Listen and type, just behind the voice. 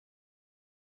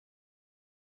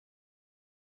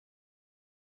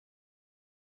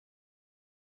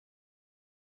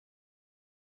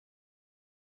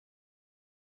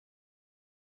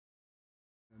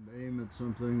Aim at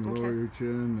something, Okay. lower your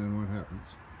chin, and what happens?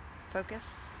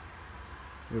 Focus.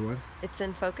 Hey, what? It's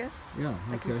in focus. Yeah,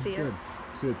 okay, I can see good. it.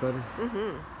 See it better?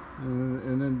 Mm-hmm.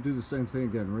 And then do the same thing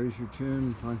again. Raise your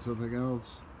chin, find something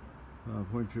else,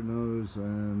 point your nose,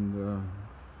 and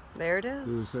There it is.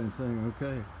 do the same thing.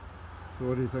 Okay. So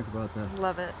what do you think about that?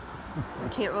 Love it. I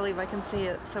can't believe I can see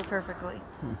it so perfectly.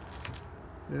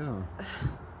 Yeah.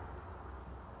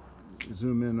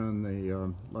 Zoom in on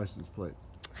the license plate.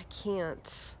 I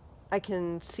can't. I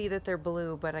can see that they're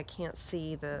blue, but I can't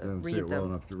see Don't read see it well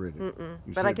them. enough to read it.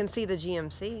 But I can see the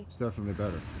GMC. It's definitely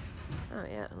better. Oh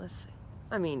yeah, let's see.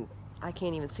 I mean, I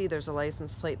can't even see there's a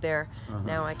license plate there.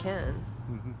 Now I can.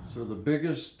 So the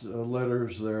biggest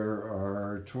letters there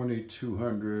are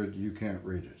 2200. You can't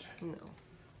read it. No.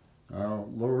 Now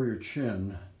lower your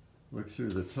chin. Look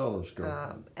through the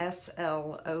telescope.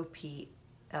 SLOPLB.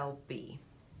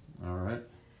 All right.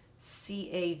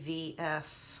 CAVF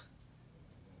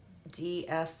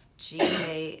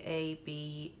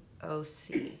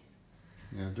DFGAABOC.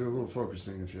 Yeah, do a little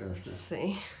focusing if you have to. Let's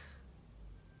see.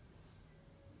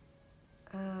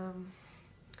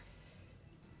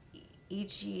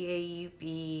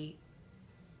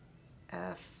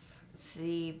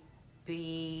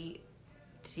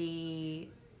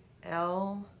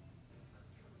 EGAUBFZBDL.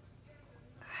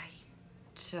 I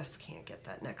just can't get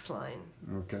that next line.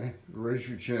 Okay. Raise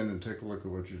your chin and take a look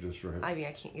at what you just read. I mean,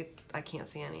 I can't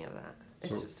see any of that.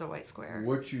 It's So just a white square.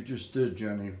 What you just did,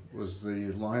 Jenny, was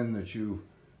the line that you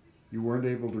weren't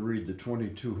able to read, the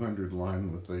 2200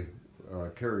 line with the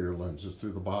carrier lenses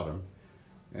through the bottom,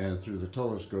 and through the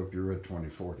telescope you read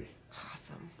 2040.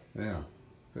 Awesome. Yeah.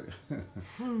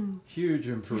 Huge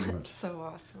improvement. That's so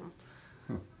awesome.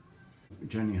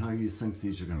 Jenny, how do you think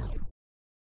these are going to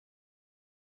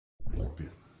help you?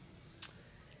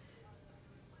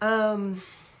 I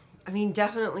mean,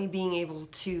 definitely being able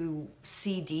to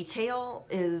see detail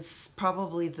is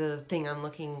probably the thing I'm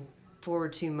looking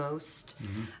forward to most.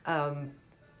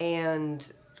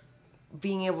 And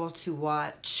being able to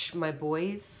watch my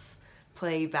boys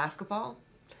play basketball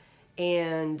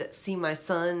and see my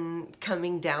son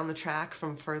coming down the track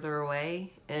from further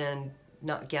away and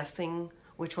not guessing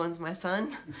which one's my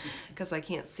son because I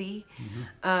can't see.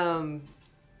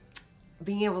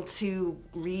 Being able to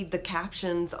read the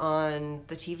captions on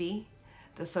the TV,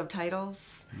 the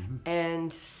subtitles,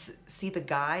 and see the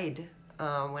guide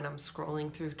when I'm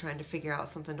scrolling through trying to figure out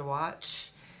something to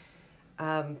watch.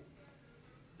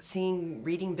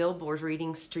 Reading billboards,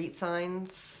 reading street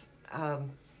signs,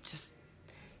 just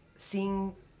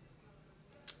seeing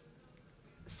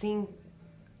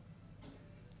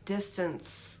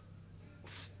distance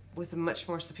with a much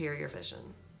more superior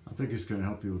vision. I think it's going to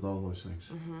help you with all those things.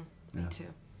 Me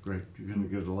too. Great. You're going to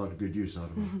get a lot of good use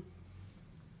out of it.